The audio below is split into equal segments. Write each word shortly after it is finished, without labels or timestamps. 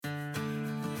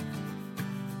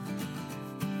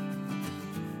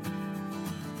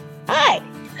Hi.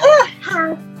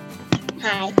 Hi.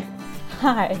 Hi.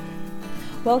 Hi.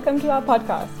 Welcome to our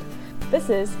podcast. This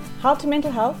is How to Mental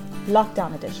Health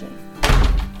Lockdown Edition.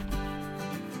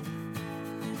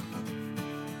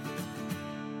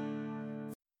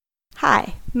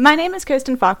 Hi, my name is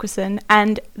Kirsten Farquharson,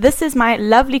 and this is my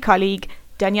lovely colleague,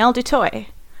 Danielle Dutoy.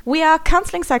 We are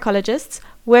counselling psychologists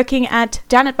working at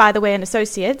Janet By the Way and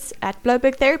Associates at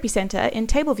Bloberg Therapy Centre in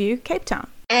Tableview, Cape Town.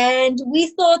 And we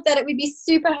thought that it would be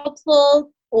super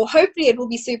helpful, or hopefully it will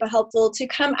be super helpful, to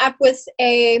come up with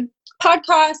a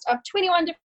podcast of 21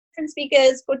 different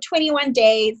speakers for 21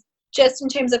 days, just in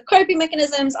terms of coping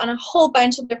mechanisms on a whole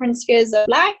bunch of different spheres of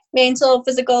life, mental,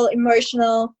 physical,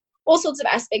 emotional, all sorts of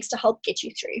aspects to help get you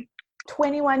through.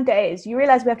 21 days. You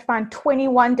realize we have to find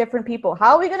 21 different people.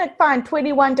 How are we going to find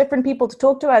 21 different people to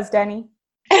talk to us, Danny?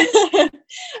 I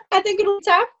think it'll be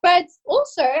tough, but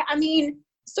also,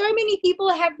 so many people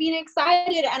have been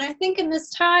excited, and I think in this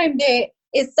time there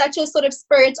is such a sort of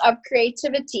spirit of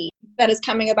creativity that is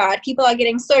coming about. People are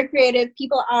getting so creative.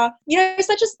 People are,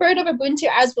 such a spirit of Ubuntu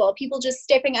as well. People just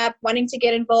stepping up, wanting to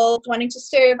get involved, wanting to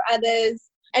serve others,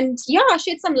 and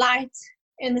shed some light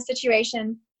in the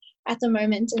situation at the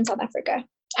moment in South Africa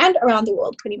and around the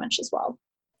world pretty much as well.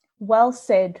 Well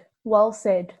said. Well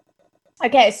said.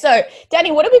 Okay, so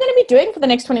Danny, what are we going to be doing for the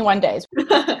next 21 days?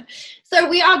 So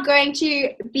we are going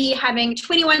to be having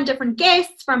 21 different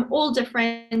guests from all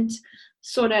different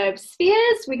sort of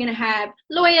spheres. We're going to have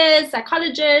lawyers,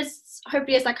 psychologists,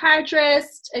 hopefully a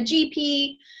psychiatrist, a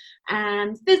GP,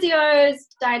 physios,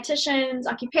 dietitians,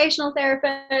 occupational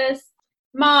therapists,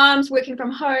 moms working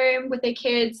from home with their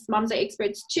kids. Moms are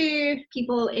experts too.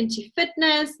 People into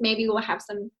fitness. Maybe we'll have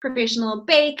some professional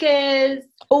bakers.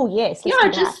 Oh, yes.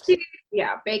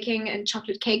 Baking and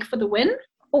chocolate cake for the win.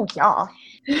 Oh, yeah.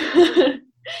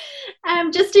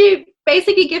 Just to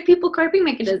basically give people coping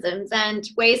mechanisms and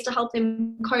ways to help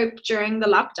them cope during the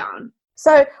lockdown.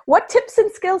 So what tips and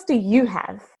skills do you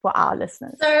have for our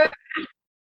listeners? So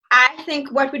I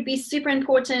think what would be super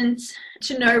important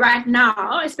to know right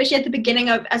now, especially at the beginning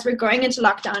of as we're going into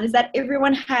lockdown, is that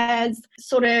everyone has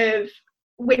sort of,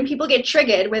 when people get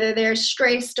triggered, whether they're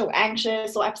stressed or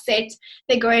anxious or upset,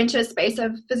 they go into a space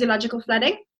of physiological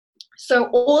flooding. So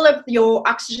all of your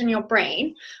oxygen in your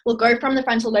brain will go from the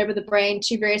frontal lobe of the brain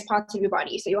to various parts of your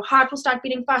body. So your heart will start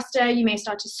beating faster, you may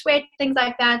start to sweat, things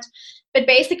like that. But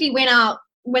basically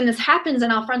when this happens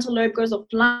and our frontal lobe goes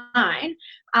offline,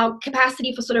 our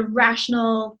capacity for sort of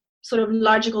rational, sort of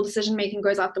logical decision making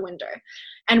goes out the window.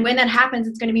 And when that happens,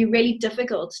 it's going to be really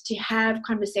difficult to have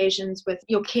conversations with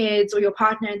your kids or your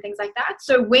partner and things like that.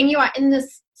 So when you are in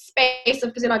this space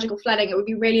of physiological flooding, it would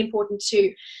be really important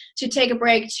to take a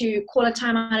break, to call a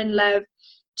time out in love,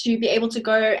 to be able to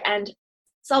go and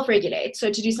self-regulate.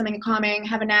 So to do something calming,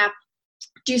 have a nap,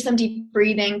 do some deep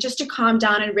breathing, just to calm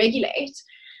down and regulate.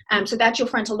 So that your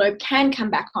frontal lobe can come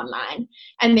back online,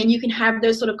 and then you can have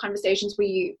those sort of conversations where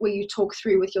you talk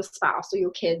through with your spouse or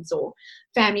your kids or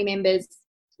family members,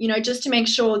 just to make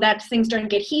sure that things don't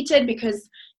get heated, because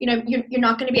you're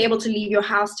not going to be able to leave your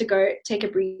house to go take a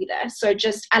breather. So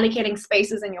just allocating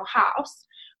spaces in your house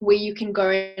where you can go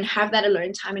and have that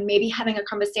alone time, and maybe having a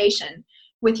conversation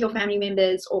with your family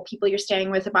members or people you're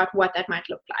staying with about what that might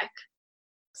look like.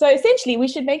 So essentially, we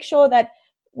should make sure that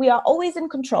we are always in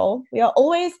control. We are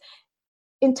always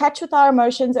in touch with our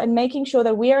emotions and making sure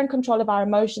that we are in control of our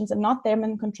emotions and not them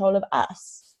in control of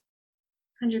us.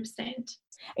 100%. And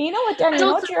you know what, Danny,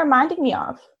 what you're reminding me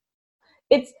of?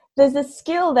 There's a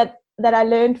skill that I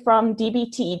learned from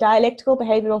DBT, dialectical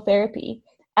behavioral therapy,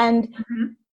 and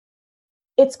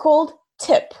it's called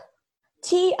TIPP,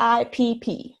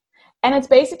 TIPP. And it's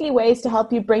basically ways to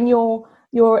help you bring your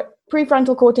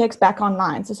prefrontal cortex back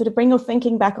online. So sort of bring your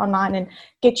thinking back online and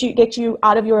get you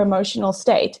out of your emotional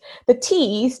state. The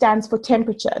T stands for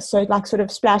temperature. So like sort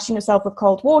of splashing yourself with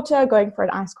cold water, going for an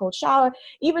ice cold shower,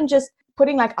 even just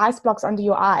putting like ice blocks under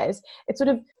your eyes. It sort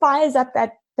of fires up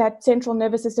that central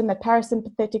nervous system, that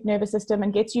parasympathetic nervous system,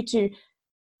 and gets you to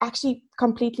actually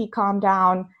completely calm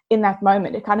down in that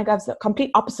moment. It kind of gives the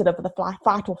complete opposite of the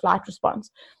fight or flight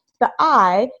response. The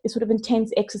I is sort of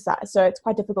intense exercise. So it's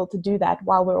quite difficult to do that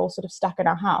while we're all sort of stuck in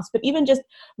our house. But even just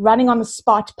running on the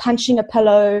spot, punching a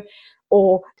pillow,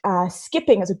 or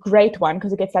skipping is a great one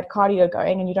because it gets that cardio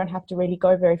going and you don't have to really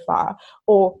go very far.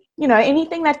 Or,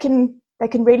 anything that can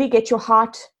really get your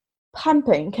heart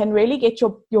pumping, can really get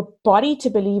your body to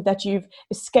believe that you've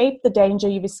escaped the danger,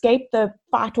 you've escaped the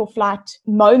fight or flight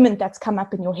moment that's come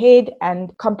up in your head,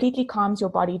 and completely calms your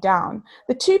body down.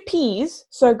 The 2 Ps,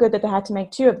 so good that they had to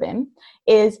make 2 of them,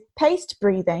 is paced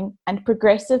breathing and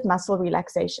progressive muscle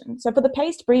relaxation. So for the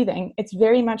paced breathing, it's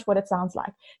very much what it sounds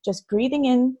like. Just breathing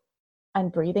in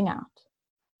and breathing out.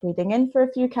 Breathing in for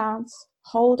a few counts,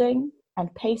 holding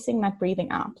and pacing that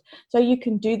breathing out. So you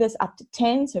can do this up to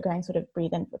 10. So going sort of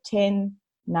breathe in for 10,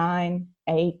 9,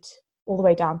 8, all the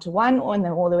way down to 1, or and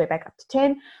then all the way back up to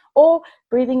 10, or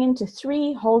breathing into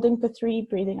 3, holding for 3,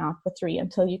 breathing out for 3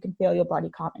 until you can feel your body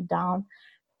calming down.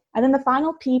 And then the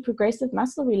final P, progressive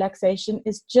muscle relaxation,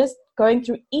 is just going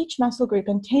through each muscle group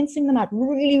and tensing them up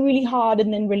really, really hard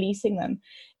and then releasing them.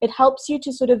 It helps you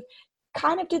to sort of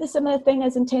kind of do the similar thing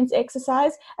as intense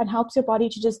exercise and helps your body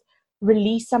to just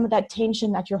release some of that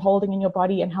tension that you're holding in your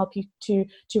body and help you to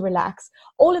relax.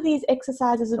 All of these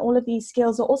exercises and all of these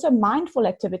skills are also mindful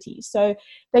activities. So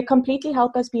they completely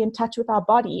help us be in touch with our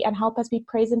body and help us be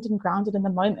present and grounded in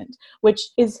the moment, which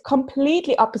is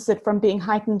completely opposite from being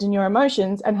heightened in your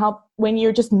emotions and help when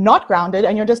you're just not grounded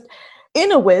and you're just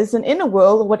in a whiz and in a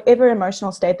whirl or whatever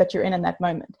emotional state that you're in that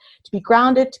moment. To be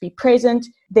grounded, to be present,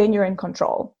 then you're in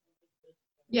control.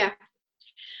 Yeah.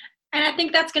 And I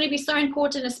think that's going to be so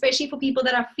important, especially for people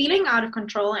that are feeling out of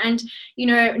control and, you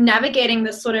know, navigating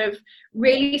this sort of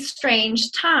really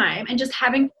strange time and just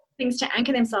having things to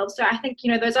anchor themselves. So I think,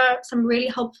 you know, those are some really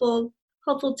helpful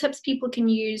tips people can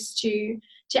use to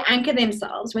anchor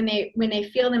themselves when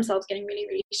they feel themselves getting really,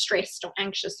 really stressed or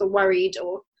anxious or worried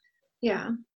or, yeah.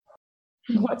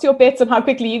 What's your bets on how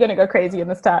quickly you're going to go crazy in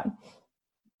this time?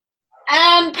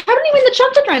 Probably when the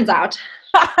chocolate runs out.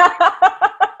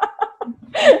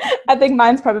 I think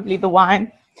mine's probably the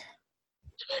wine.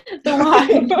 The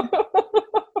wine. Got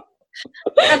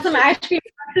some ice cream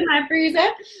in my freezer.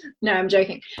 No, I'm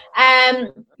joking.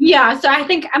 Yeah, so I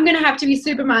think I'm going to have to be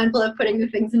super mindful of putting the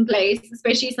things in place,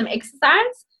 especially some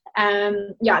exercise.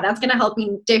 Yeah, that's going to help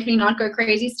me definitely not go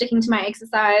crazy, sticking to my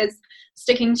exercise,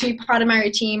 sticking to part of my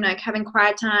routine, like having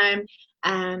quiet time,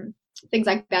 things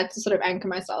like that to sort of anchor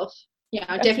myself.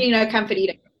 Yeah, definitely no comfort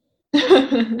eating.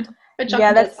 But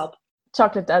chocolate does help.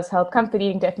 Chocolate does help. Comfort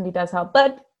eating definitely does help.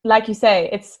 But like you say,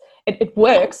 it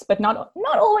works, but not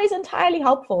always entirely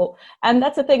helpful. And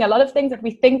that's the thing. A lot of things that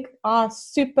we think are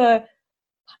super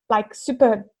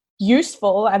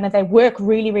useful and that they work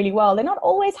really, really well, they're not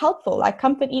always helpful. Like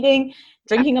comfort eating,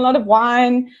 drinking a lot of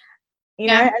wine, you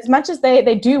know, as much as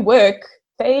they do work,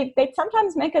 they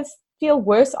sometimes make us feel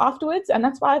worse afterwards. And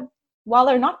that's why, while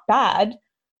they're not bad,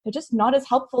 they're just not as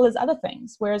helpful as other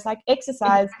things. Whereas like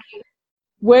exercise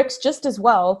works just as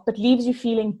well, but leaves you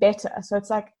feeling better. So it's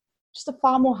like just a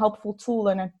far more helpful tool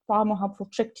and a far more helpful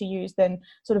trick to use than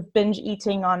sort of binge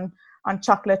eating on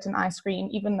chocolate and ice cream,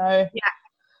 even though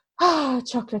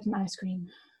chocolate and ice cream.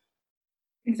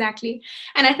 Exactly.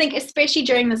 And I think especially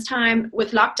during this time with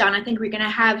lockdown, I think we're going to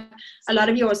have a lot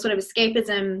of your sort of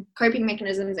escapism, coping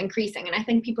mechanisms increasing. And I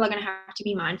think people are going to have to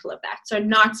be mindful of that. So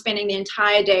not spending the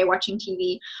entire day watching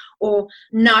TV or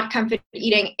not comfort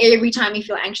eating every time you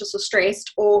feel anxious or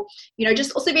stressed, or, you know,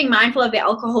 just also being mindful of the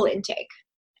alcohol intake,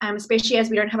 especially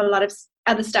as we don't have a lot of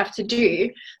other stuff to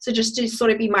do. So just to sort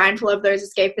of be mindful of those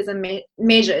escapism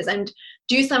measures and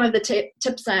do some of the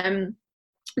tips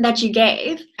that you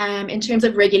gave in terms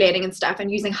of regulating and stuff,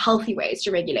 and using healthy ways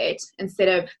to regulate instead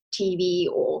of TV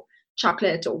or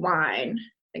chocolate or wine,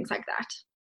 things like that.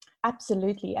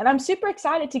 Absolutely. And I'm super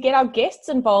excited to get our guests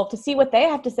involved to see what they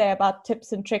have to say about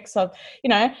tips and tricks of, you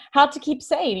know, how to keep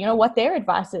sane, you know, what their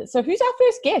advice is. So who's our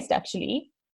first guest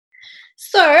actually?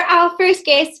 So our first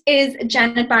guest is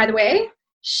Janet, by the way.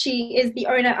 She is the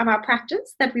owner of our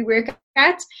practice that we work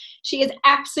at. She is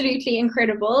absolutely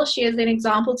incredible. She is an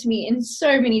example to me in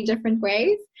so many different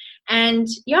ways. And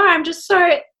yeah, I'm just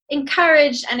so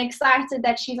encouraged and excited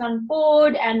that she's on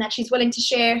board and that she's willing to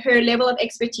share. Her level of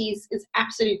expertise is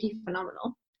absolutely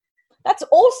phenomenal. That's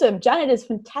awesome. Janet is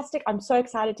fantastic. I'm so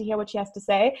excited to hear what she has to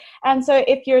say. And so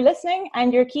if you're listening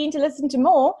and you're keen to listen to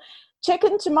more, check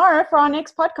in tomorrow for our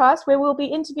next podcast where we'll be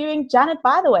interviewing Janet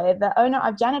Bytheway, the owner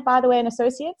of Janet Bytheway and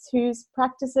Associates, whose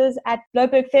practices at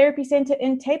Bloberg Therapy Center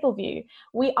in Tableview.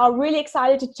 We are really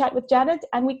excited to chat with Janet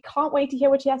and we can't wait to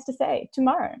hear what she has to say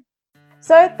tomorrow.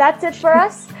 So that's it for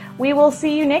us. We will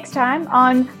see you next time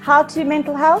on How to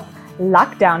Mental Health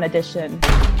Lockdown Edition.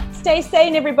 Stay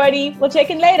sane, everybody. We'll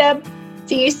check in later.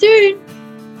 See you soon.